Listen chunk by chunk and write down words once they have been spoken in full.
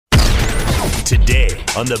today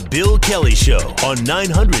on The Bill Kelly Show on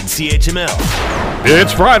 900 CHML.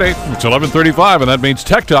 It's Friday. It's 11:35, and that means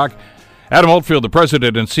Tech Talk. Adam Oldfield, the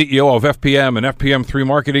president and CEO of FPM and FPM3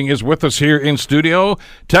 Marketing, is with us here in studio.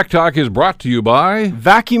 Tech Talk is brought to you by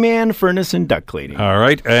Vacuum-Man Furnace and Duct Cleaning. All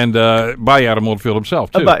right, and by Adam Oldfield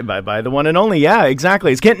himself too. By the one and only, yeah,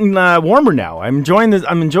 exactly. It's getting warmer now. I'm enjoying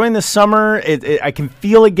this summer. I can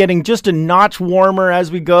feel it getting just a notch warmer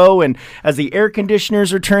as we go, and as the air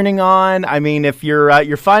conditioners are turning on. I mean, if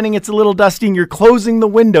you're finding it's a little dusty, and you're closing the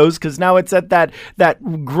windows because now it's at that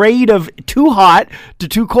grade of too hot to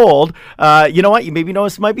too cold. You know what? You maybe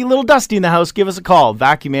notice it might be a little dusty in the house. Give us a call,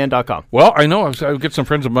 vacuumman.com. Well, I know. I get some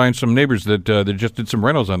friends of mine, some neighbors that just did some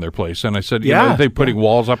renos on their place. And I said, you know, they're putting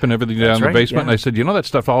walls up and everything down in the basement. Yeah. And I said, you know, that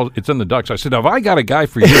stuff, it's in the ducts. I said, have I got a guy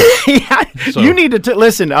for you? Yeah, so. You need to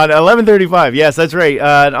listen on 11:35. Yes, that's right.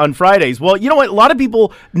 On Fridays. Well, you know what? A lot of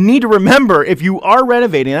people need to remember, if you are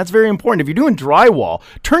renovating, that's very important. If you're doing drywall,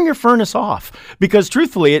 turn your furnace off. Because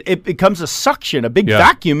truthfully, it becomes a suction, a big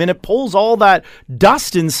vacuum, and it pulls all that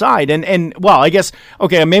dust inside. And well, I guess,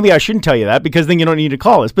 okay, maybe I shouldn't tell you that because then you don't need to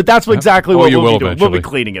call us. But that's exactly what we'll be doing. We'll be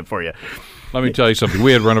cleaning it for you. Let me tell you something.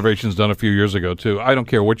 We had renovations done a few years ago, too. I don't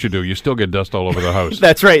care what you do. You still get dust all over the house.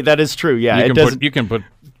 That's right. That is true. Yeah. You can put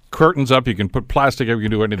curtains up. You can put plastic up. You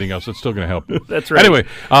can do anything else. It's still going to help. That's right. Anyway,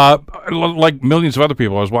 like millions of other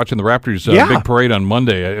people, I was watching the Raptors big parade on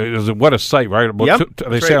Monday. What a sight, right?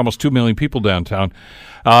 They say almost 2 million people downtown.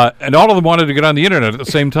 And all of them wanted to get on the internet at the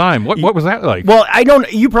same time. What was that like? Well,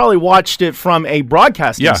 you probably watched it from a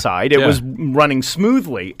broadcasting side. It was running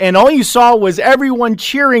smoothly. And all you saw was everyone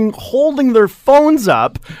cheering, holding their phones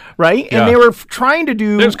up, right? And they were trying to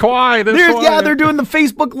do... There's Kawhi. Yeah, they're doing the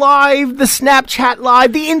Facebook Live, the Snapchat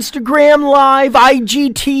Live, the Instagram Live,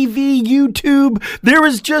 IGTV, YouTube. There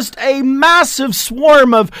was just a massive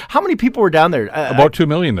swarm of... How many people were down there? About 2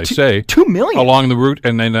 million, they say. 2 million? Along the route,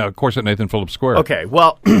 and then, of course, at Nathan Phillips Square. Okay,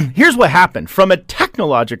 well... Here's what happened. From a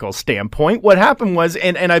technological standpoint, what happened was,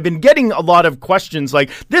 and I've been getting a lot of questions like,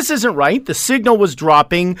 this isn't right. The signal was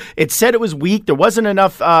dropping. It said it was weak. There wasn't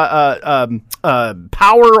enough power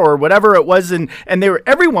or whatever it was. And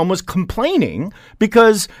everyone was complaining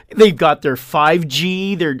because they've got their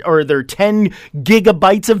 5G, their 10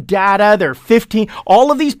 gigabytes of data, their 15,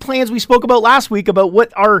 all of these plans we spoke about last week about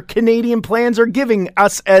what our Canadian plans are giving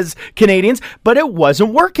us as Canadians, but it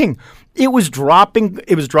wasn't working. It was dropping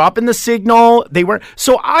the signal.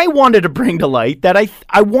 So I wanted to bring to light that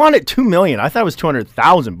I wanted 2 million. I thought it was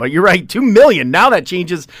 200,000, but you're right, 2 million. Now that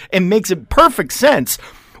changes and makes it perfect sense.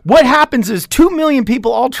 What happens is 2 million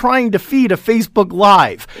people all trying to feed a Facebook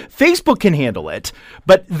Live. Facebook can handle it,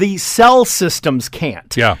 but the cell systems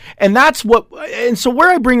can't. Yeah. And so where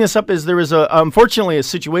I bring this up is there was unfortunately a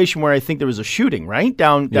situation where I think there was a shooting, right?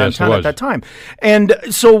 Downtown at that time. And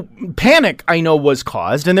so panic, I know, was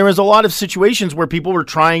caused, and there was a lot of situations where people were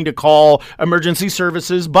trying to call emergency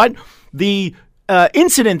services, but the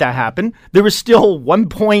incident that happened, there was still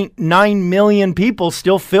 1.9 million people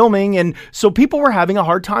still filming, and so people were having a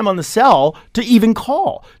hard time on the cell to even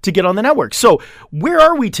call to get on the network. So where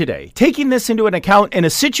are we today? Taking this into an account in a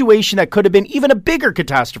situation that could have been even a bigger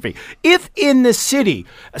catastrophe. If in the city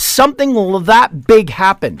something that big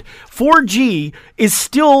happened, 4G is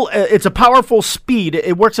still, it's a powerful speed.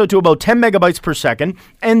 It works out to about 10 megabytes per second.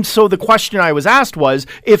 And so the question I was asked was,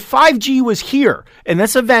 if 5G was here in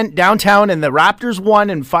this event downtown and the Raptors won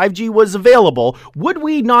and 5G was available, would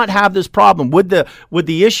we not have this problem? Would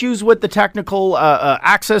the issues with the technical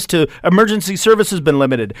access to emergency services been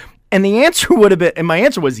limited? And the answer would have been, and my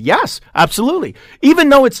answer was yes, absolutely. Even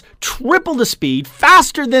though it's triple the speed,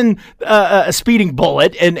 faster than a speeding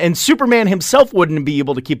bullet, and Superman himself wouldn't be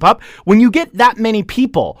able to keep up. When you get that many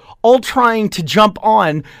people all trying to jump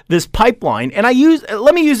on this pipeline, and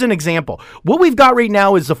let me use an example. What we've got right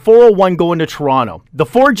now is the 401 going to Toronto. The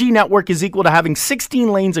 4G network is equal to having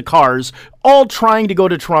 16 lanes of cars all trying to go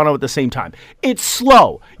to Toronto at the same time. It's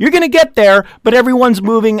slow. You're going to get there, but everyone's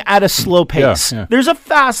moving at a slow pace. Yeah. There's a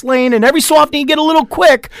fast lane, and every so often you get a little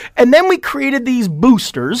quick, and then we created these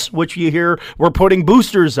boosters, which you hear we're putting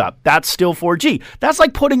boosters up. That's still 4G. That's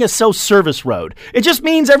like putting a self-service road. It just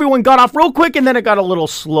means everyone got off real quick, and then it got a little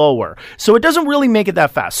slower. So it doesn't really make it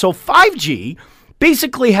that fast. So 5G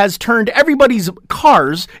basically has turned everybody's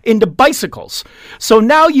cars into bicycles. So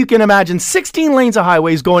now you can imagine 16 lanes of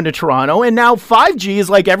highways going to Toronto, and now 5G is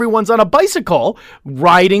like everyone's on a bicycle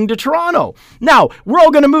riding to Toronto. Now, we're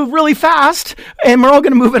all going to move really fast, and we're all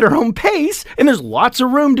going to move at our own pace, and there's lots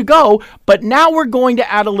of room to go, but now we're going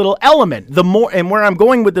to add a little element. And where I'm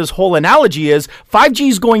going with this whole analogy is 5G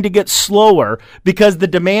is going to get slower because the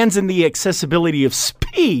demands and the accessibility of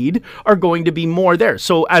speed are going to be more there.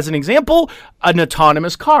 So as an example, an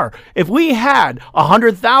autonomous car. If we had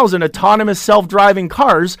 100,000 autonomous self-driving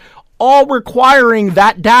cars, all requiring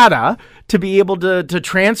that data to be able to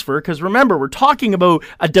transfer, because remember, we're talking about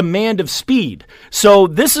a demand of speed. So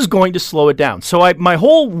this is going to slow it down. So my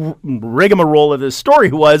whole rigmarole of this story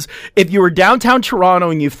was, if you were downtown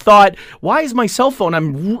Toronto and you thought, why is my cell phone,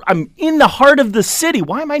 I'm in the heart of the city,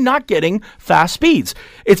 why am I not getting fast speeds?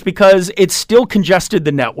 It's because it's still congested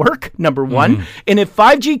the network, number one. And if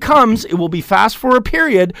 5G comes, it will be fast for a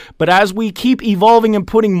period, but as we keep evolving and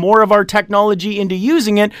putting more of our technology into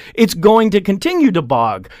using it, it's going to continue to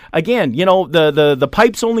bog. Again, the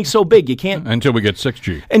pipe's only so big. You can't... Until we get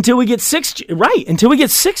 6G. Until we get 6G, right. Until we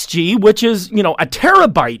get 6G, which is, a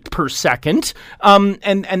terabyte per second.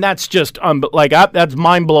 And that's just, that's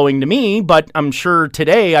mind-blowing to me, but I'm sure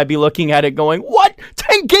today I'd be looking at it going, what?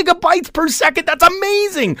 10 gigabytes per second? That's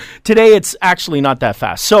amazing. Today, it's actually not that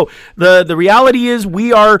fast. So the reality is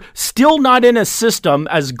we are still not in a system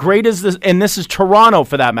as great as this, and this is Toronto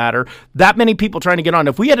for that matter, that many people trying to get on.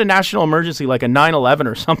 If we had a national emergency like a 9/11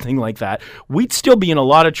 or something like that, we'd still be in a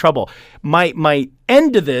lot of trouble. My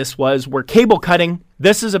end to this was we're cable cutting.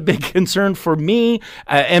 This is a big concern for me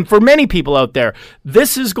and for many people out there.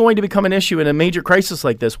 This is going to become an issue in a major crisis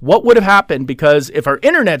like this. What would have happened? Because if our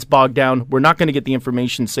internet's bogged down, we're not going to get the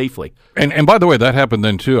information safely. And by the way, that happened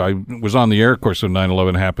then too. I was on the air, of course, when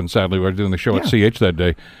 9/11 happened. Sadly, we were doing the show at CH that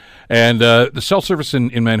day. And the cell service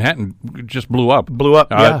in Manhattan just blew up.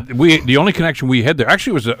 Yeah. The only connection we had there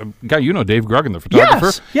actually was a guy, Dave Gruggan, the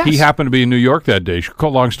photographer. Yes. He happened to be in New York that day.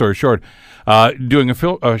 Long story short, doing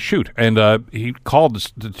a shoot, and he called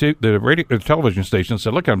the television station and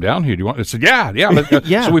said, "Look, I'm down here. Do you want?" I said, "Yeah."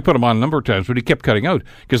 Yeah. So we put him on a number of times, but he kept cutting out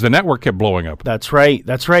because the network kept blowing up. That's right.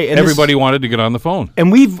 And everybody wanted to get on the phone, and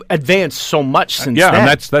we've advanced so much since then. And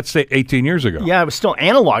that's 18 years ago. Yeah, it was still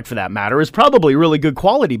analog for that matter. It's probably really good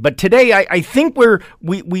quality, but today I think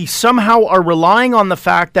we somehow are relying on the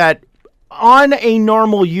fact that on a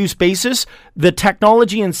normal use basis, the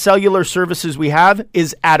technology and cellular services we have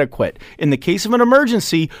is adequate. In the case of an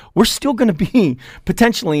emergency, we're still going to be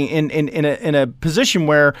potentially in a position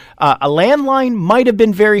where a landline might have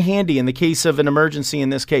been very handy in the case of an emergency in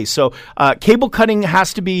this case. So cable cutting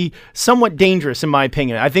has to be somewhat dangerous, in my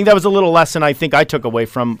opinion. I think that was a little lesson I think I took away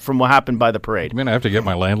from what happened by the parade. You mean I have to get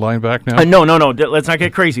my landline back now? No. Let's not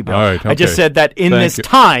get crazy, Bill. All right, okay. I just said that in this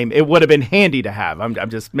time, it would have been handy to have. I'm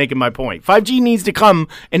just making my point. 5G needs to come,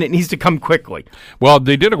 and it needs to come quickly. Well,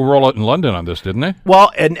 they did a rollout in London on this, didn't they?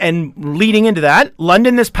 Well, and leading into that,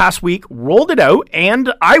 London this past week rolled it out,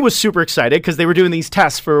 and I was super excited because they were doing these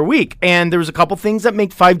tests for a week, and there was a couple things that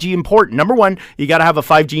make 5G important. Number one, you got to have a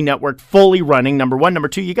 5G network fully running, number one. Number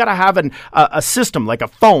two, you got to have a system like a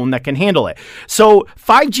phone that can handle it. So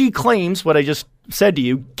 5G claims, what I just said to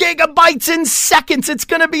you, gigabytes in seconds. It's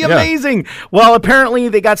going to be amazing. Yeah. Well, apparently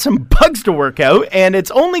they got some bugs to work out, and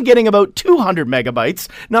it's only getting about 200 megabytes.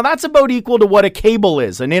 Now, that's about equal to what a cable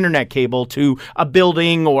is, an internet cable to a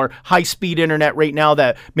building or high-speed internet right now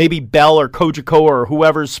that maybe Bell or Cogeco or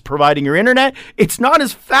whoever's providing your internet. It's not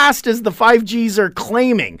as fast as the 5Gs are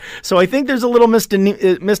claiming. So I think there's a little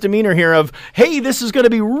misdemeanor here of, hey, this is going to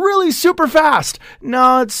be really super fast.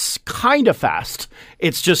 No, it's kind of fast.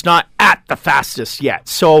 It's just not at the fastest yet.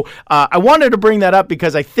 So I wanted to bring that up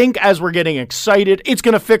because I think as we're getting excited, it's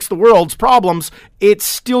going to fix the world's problems. It's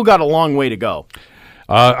still got a long way to go.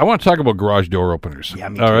 I want to talk about garage door openers. Yeah,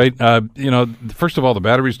 me all too. right. First of all, the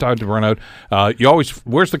battery's starting to run out. You always,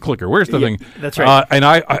 where's the clicker? Where's the thing? That's right. And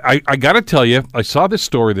I got to tell you, I saw this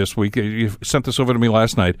story this week. You sent this over to me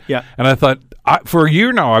last night. Yeah. And I thought, for a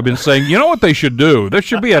year now, I've been saying, you know what they should do? There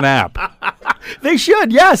should be an app. They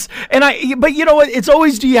should, yes. But you know what? It's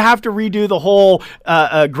always, do you have to redo the whole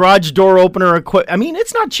garage door opener? I mean,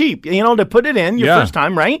 it's not cheap, to put it in your first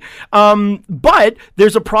time, right? But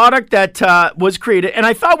there's a product that was created, and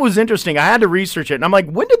I thought was interesting. I had to research it, and I'm like,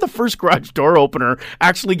 when did the first garage door opener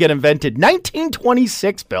actually get invented?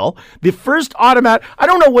 1926, Bill. The first automatic. I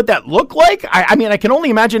don't know what that looked like. I mean, I can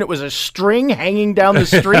only imagine it was a string hanging down the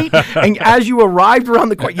street, and as you arrived around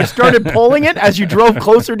the corner, you started pulling it as you drove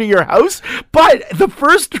closer to your house. But the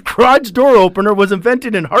first garage door opener was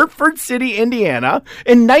invented in Hartford City, Indiana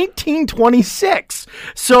in 1926.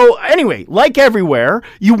 So anyway, like everywhere,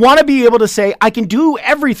 you want to be able to say, I can do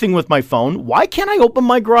everything with my phone. Why can't I open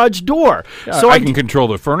my garage door? So I can control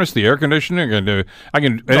the furnace, the air conditioning, I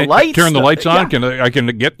can turn the lights on. I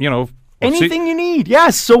can get, anything you need.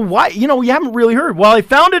 Yes. So why, you haven't really heard. Well, I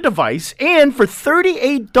found a device, and for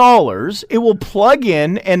 $38, it will plug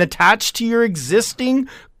in and attach to your existing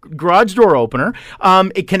garage door opener.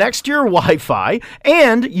 It connects to your Wi-Fi,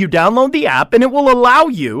 and you download the app, and it will allow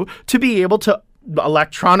you to be able to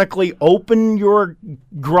electronically open your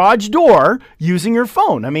garage door using your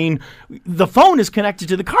phone. I mean, the phone is connected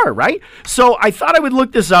to the car, right? So I thought I would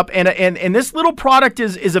look this up, and this little product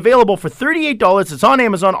is available for $38. It's on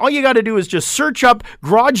Amazon. All you got to do is just search up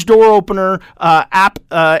garage door opener app,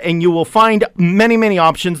 and you will find many, many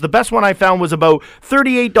options. The best one I found was about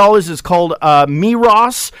 $38. It's called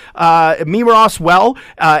Meros Well.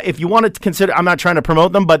 If you want to consider, I'm not trying to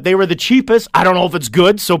promote them, but they were the cheapest. I don't know if it's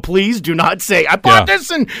good, so please do not say, I bought this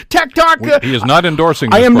in Tech Talk. He is not endorsing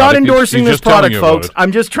this I am product. not endorsing this product, folks.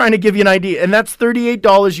 I'm just trying to give you an idea. And that's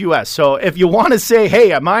 $38 US. So if you want to say,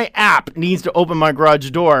 hey, my app needs to open my garage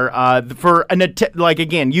door,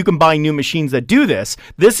 again, you can buy new machines that do this.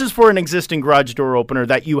 This is for an existing garage door opener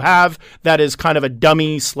that you have that is kind of a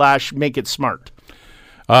dummy / make it smart.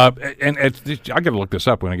 And I got to look this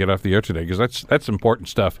up when I get off the air today, because that's important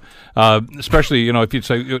stuff. Especially, if you'd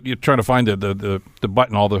say you're trying to find the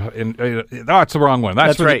button, it's the wrong one.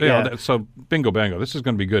 That's right. So bingo bango. This is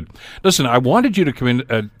going to be good. Listen, I wanted you to come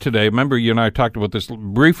in today. Remember, you and I talked about this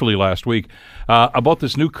briefly last week about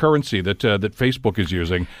this new currency that Facebook is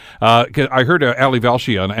using. I heard Ali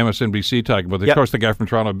Velshi on MSNBC talking about it. Of course, the guy from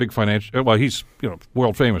Toronto, big financial. Well, he's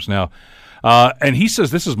world famous now. And he says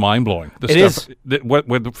this is mind-blowing. What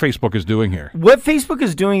Facebook is doing here. What Facebook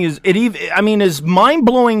is doing is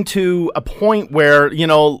mind-blowing to a point where,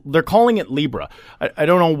 they're calling it Libra. I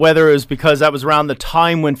don't know whether it was because that was around the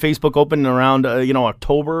time when Facebook opened around,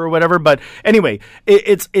 October or whatever. But anyway,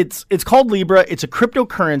 it's called Libra. It's a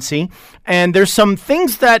cryptocurrency. And there's some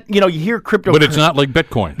things that, you hear cryptocurrency. But it's not like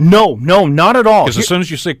Bitcoin. No, not at all. Because as soon as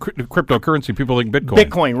you say cryptocurrency, people think Bitcoin.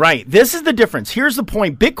 Bitcoin, right. This is the difference. Here's the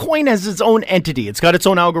point. Bitcoin has its own entity. It's got its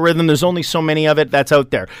own algorithm. There's only so many of it that's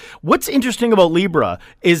out there. What's interesting about Libra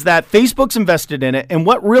is that Facebook's invested in it, and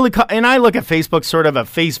what really and I look at Facebook sort of a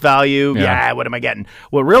face value. Yeah, what am I getting?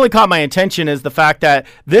 What really caught my attention is the fact that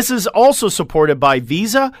this is also supported by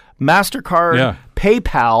Visa, MasterCard,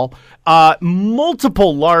 PayPal,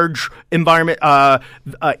 multiple large environment, eBay,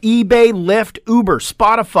 Lyft, Uber,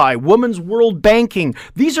 Spotify, Women's World Banking.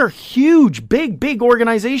 These are huge, big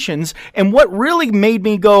organizations. And what really made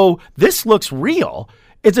me go, this looks real,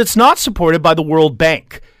 is it's not supported by the World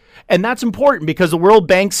Bank. And that's important because the World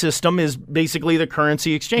Bank system is basically the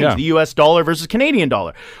currency exchange, the U.S. dollar versus Canadian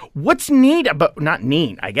dollar. What's neat about, not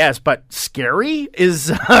neat, I guess, but scary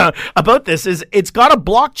is about this is it's got a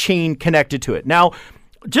blockchain connected to it. Now,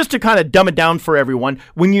 just to kind of dumb it down for everyone,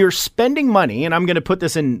 when you're spending money, and I'm going to put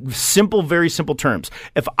this in very simple terms.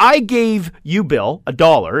 If I gave you, Bill,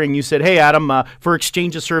 $1 and you said, hey, Adam, for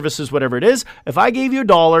exchange of services, whatever it is, if I gave you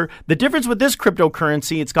 $1, the difference with this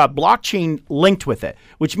cryptocurrency, it's got blockchain linked with it,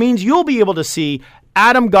 which means you'll be able to see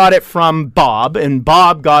Adam got it from Bob, and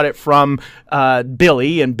Bob got it from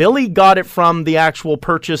Billy, and Billy got it from the actual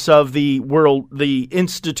purchase of the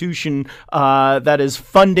institution that is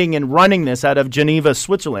funding and running this out of Geneva,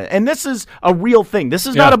 Switzerland. And this is a real thing. This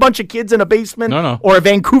is not a bunch of kids in a basement or a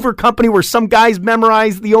Vancouver company where some guys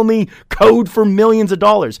memorized the only code for millions of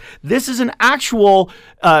dollars. This is an actual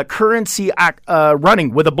currency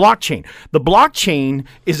running with a blockchain. The blockchain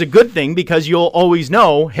is a good thing because you'll always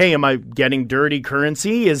know, hey, am I getting dirty currency?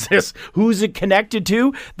 Is this, who's it connected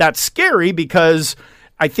to? That's scary because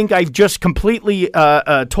I think I've just completely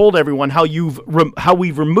told everyone how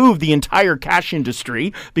we've removed the entire cash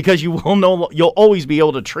industry because you will know, you'll always be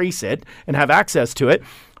able to trace it and have access to it.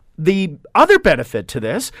 The other benefit to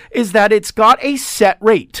this is that it's got a set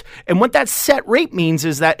rate. And what that set rate means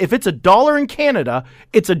is that if it's $1 in Canada,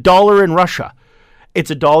 it's $1 in Russia.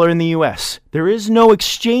 It's $1 in the U.S. There is no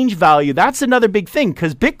exchange value. That's another big thing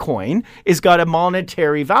because Bitcoin has got a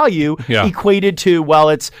monetary value equated to, well,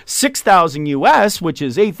 it's 6,000 U.S., which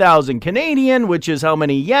is 8,000 Canadian, which is how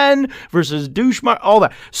many yen versus douche, all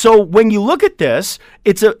that. So when you look at this,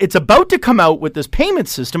 it's about to come out with this payment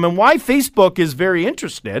system. And why Facebook is very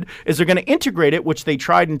interested is they're going to integrate it, which they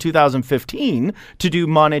tried in 2015 to do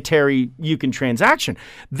monetary transaction.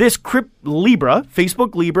 This Libra,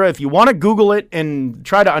 Facebook Libra, if you want to Google it and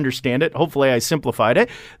try to understand it, hopefully Hopefully I simplified it.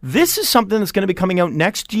 This is something that's going to be coming out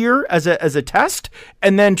next year as a test.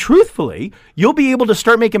 And then truthfully, you'll be able to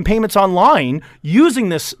start making payments online using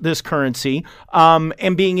this currency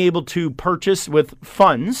and being able to purchase with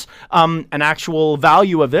funds an actual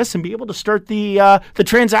value of this and be able to start the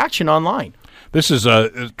transaction online. This is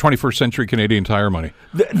 21st century Canadian Tire money.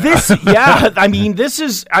 I mean, this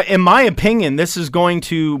is, in my opinion, this is going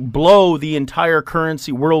to blow the entire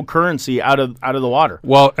world currency out of the water.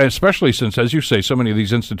 Well, especially since, as you say, so many of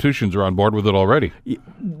these institutions are on board with it already.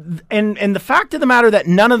 And the fact of the matter that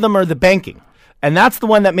none of them are the banking. And that's the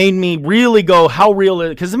one that made me really go, how real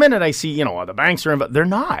is it? Because the minute I see, the banks are involved, they're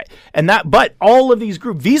not. But all of these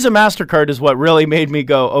groups, Visa, MasterCard is what really made me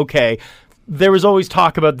go, okay. There was always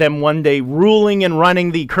talk about them one day ruling and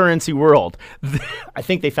running the currency world. I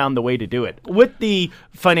think they found the way to do it with the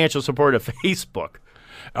financial support of Facebook.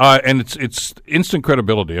 And it's instant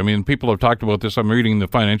credibility. I mean, people have talked about this. I'm reading the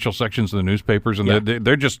financial sections of the newspapers, and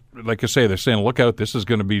they're just, like I say, they're saying, look out, this is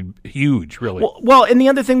going to be huge, really. Well, and the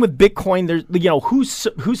other thing with Bitcoin, there's, who's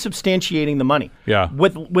substantiating the money? Yeah.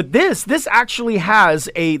 With this actually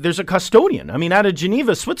there's a custodian. I mean, out of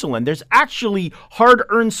Geneva, Switzerland, there's actually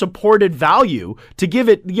hard-earned supported value to give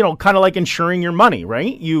it, kind of like insuring your money,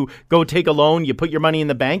 right? You go take a loan, you put your money in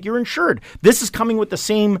the bank, you're insured. This is coming with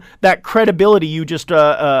that credibility you just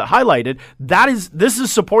highlighted. This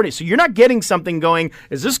is supporting. So you're not getting something going,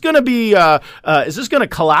 is this going to be is this going to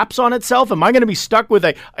collapse on itself? Am I going to be stuck with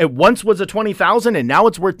it once was a 20,000 and now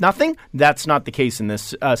it's worth nothing? That's not the case in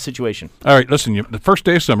this situation. All right, listen, the first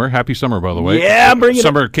day of summer, happy summer, by the way. Yeah, bring it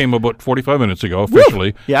Summer came about 45 minutes ago,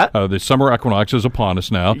 officially. Woo! Yeah. The summer equinox is upon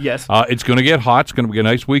us now. Yes. It's going to get hot. It's going to be a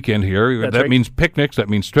nice weekend here. That means picnics. That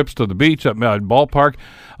means trips to the beach, at ballpark.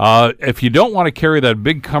 If you don't want to carry that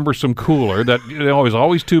big, cumbersome cooler that is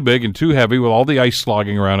always too big and too heavy with all the ice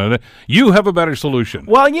slogging around in it, you have a better solution.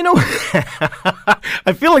 Well,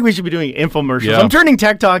 I feel like we should be doing infomercials. Yeah. I'm turning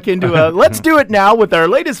Tech Talk into a let's do it now with our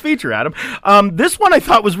latest feature, Adam. This one I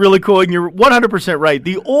thought was really cool, and you're 100% right.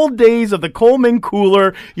 The old days of the Coleman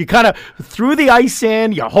cooler, you kind of threw the ice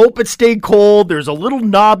in, you hope it stayed cold, there's a little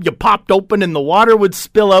knob you popped open and the water would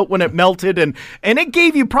spill out when it melted, and it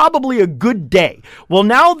gave you probably a good day. Well,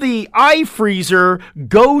 now the iFreezer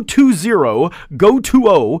Go 2.0, Go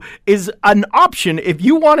 2.0 is an option if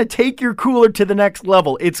you want to take your cooler to the next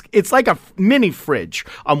level. It's like a mini fridge.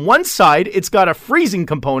 On one side, it's got a freezing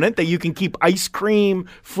component that you can keep ice cream,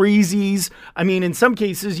 freezies. I mean, in some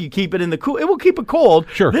cases, you keep it in the cool. It will keep it cold.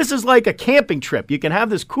 Sure. This is like a camping trip. You can have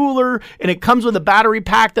this cooler, and it comes with a battery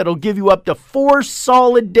pack that'll give you up to 4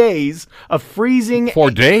 solid days of freezing.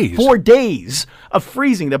 4 days? 4 days of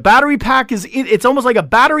freezing. The battery pack it's almost like a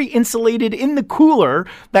battery insulated in the cooler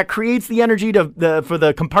that creates the energy for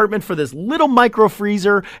the compartment for this little micro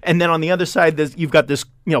freezer, and then on the other side, you've got this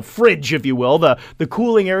fridge, if you will, the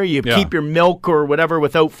cooling area. You keep your milk or whatever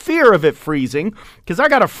without fear of it freezing. Because I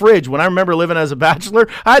got a fridge when I remember living as a bachelor.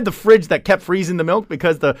 I had the fridge that kept freezing the milk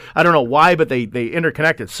because I don't know why, but they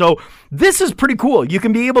interconnected. So this is pretty cool. You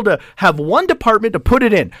can be able to have one department to put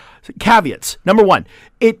it in. Caveats. Number one,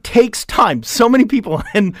 it takes time. So many people,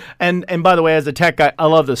 and by the way, as a tech guy, I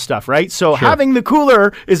love this stuff, right? So having the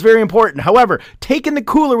cooler is very important. However, taking the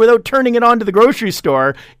cooler without turning it on to the grocery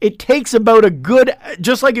store, it takes about a good,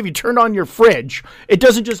 just like if you turn on your fridge, it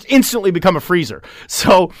doesn't just instantly become a freezer.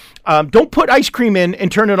 So don't put ice cream in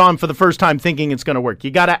and turn it on for the first time thinking it's going to work.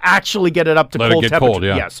 You got to actually get it up to cold temperature. Cold,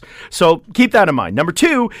 yeah. Yes. So keep that in mind. Number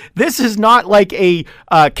two, this is not like a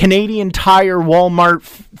Canadian Tire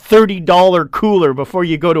Walmart $30 cooler before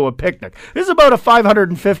you go to a picnic. This is about a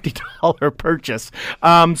 $550 purchase.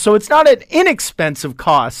 So it's not an inexpensive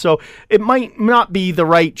cost. So it might not be the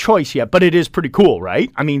right choice yet, but it is pretty cool,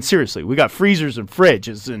 right? I mean, seriously, we got freezers and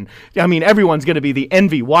fridges, and I mean, everyone's going to be the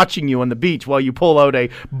envy watching you on the beach while you pull out a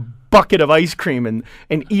bucket of ice cream and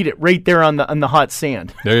eat it right there on the hot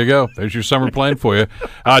sand. There you go. There's your summer plan for you.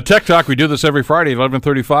 Tech Talk, we do this every Friday at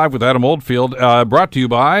 11:35 with Adam Oldfield, brought to you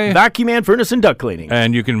by Vacuum-Man Furnace and Duct Cleaning.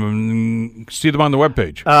 And you can see them on the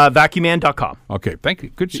webpage. Vacuumman.com. Okay, thank you.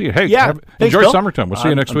 Good to see you. Hey, thanks, enjoy Bill. summertime. We'll see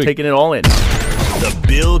you next week. I'm taking it all in. The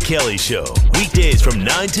Bill Kelly Show, weekdays from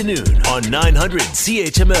 9 to noon on 900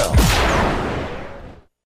 CHML.